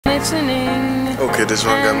listening. Okay, this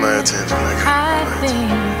one got my attention. I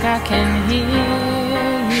think I can hear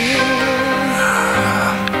you.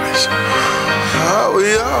 Are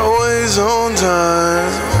we always on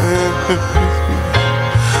time?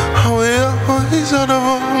 Are we always out of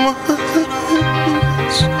our minds?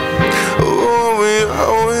 Oh, are we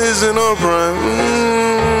always in our prime?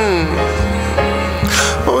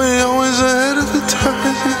 Are we always ahead of the time?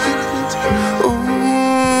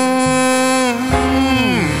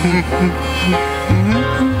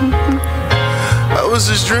 I was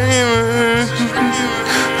just dreaming,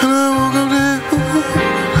 and I woke up there.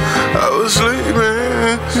 I was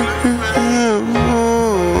sleeping,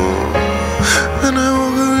 and I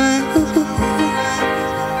woke up there.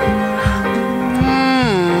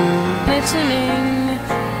 Listening,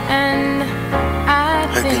 and I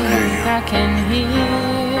think I can hear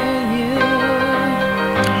you.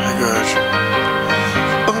 I got you.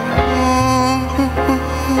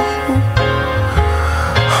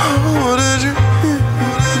 Oh, did you?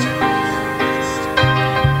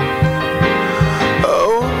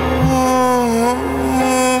 Oh,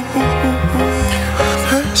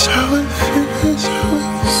 that's how it feels.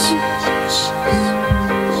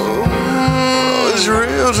 Oh, it's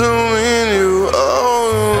real to me and you. Oh,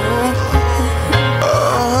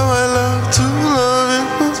 how I love to love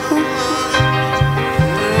you.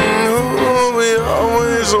 Oh, we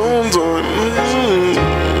always on time.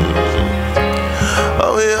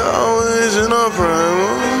 Are we always in our prime?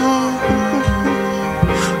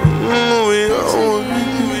 We always.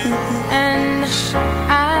 And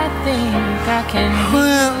I think I can hear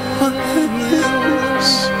you.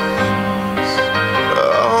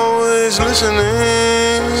 Always listening.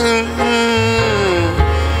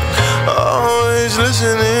 Always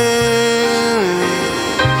listening.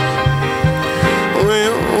 We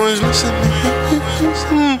always listening.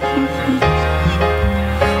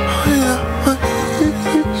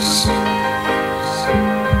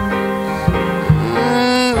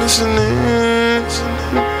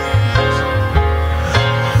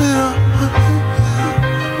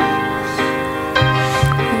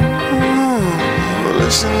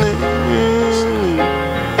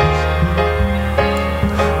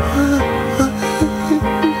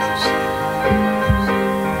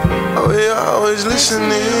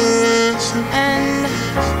 Listening, and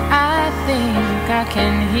I think I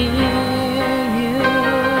can hear you.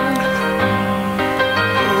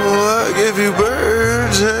 Oh, I give you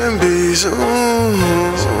birds and bees. Oh,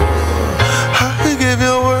 I give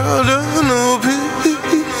your world a new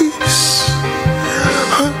peace.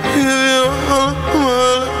 I give you all of my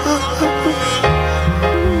love.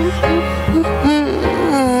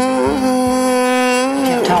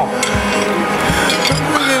 Can't tell.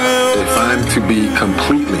 If I'm to be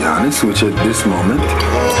completely honest, which at this moment,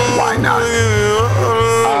 why not?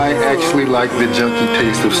 I actually like the junky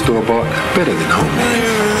taste of store-bought better than homemade.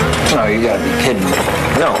 No, you gotta be kidding me.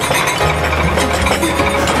 No.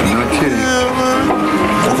 I'm not kidding.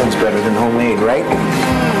 Nothing's better than homemade, right?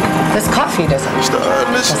 This coffee doesn't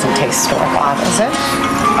taste store-bought, does it?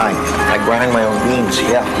 I grind my own beans,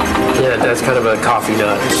 yeah. Yeah, that's kind of a coffee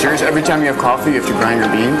nut. Serious? Every time you have coffee, you have to grind your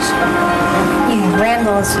beans? Yeah,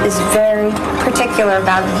 Randall is very particular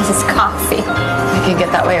about his coffee. You can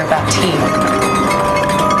get that way about tea.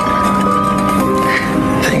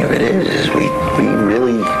 The thing of it is we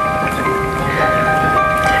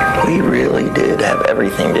really did have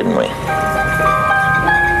everything, didn't we?